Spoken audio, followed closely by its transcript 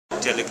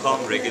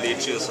Telecom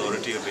Regulatory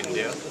Authority of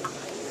India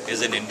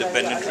is an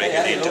independent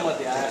regulator.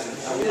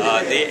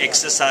 They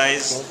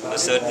exercise a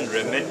certain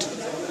remit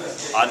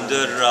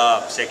under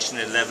Section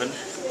 11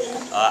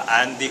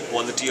 and the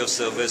quality of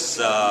service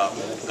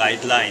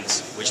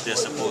guidelines which they're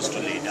supposed to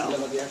lay down.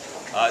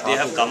 They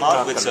have come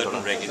out with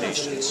certain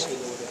regulations.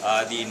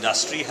 The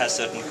industry has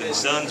certain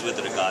concerns with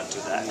regard to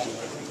that.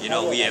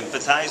 We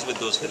empathize with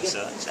those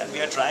concerns, and we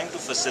are trying to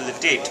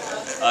facilitate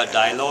a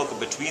dialogue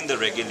between the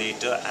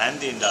regulator and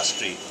the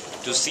industry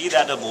to see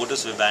that a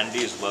modus vivendi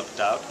is worked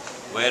out,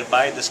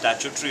 whereby the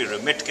statutory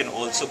remit can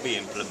also be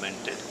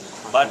implemented,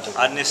 but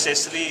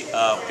unnecessarily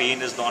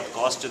pain is not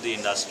caused to the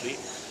industry,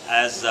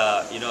 as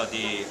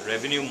the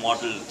revenue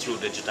model through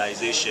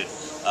digitization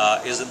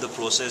is in the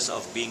process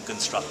of being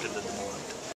constructed at the moment.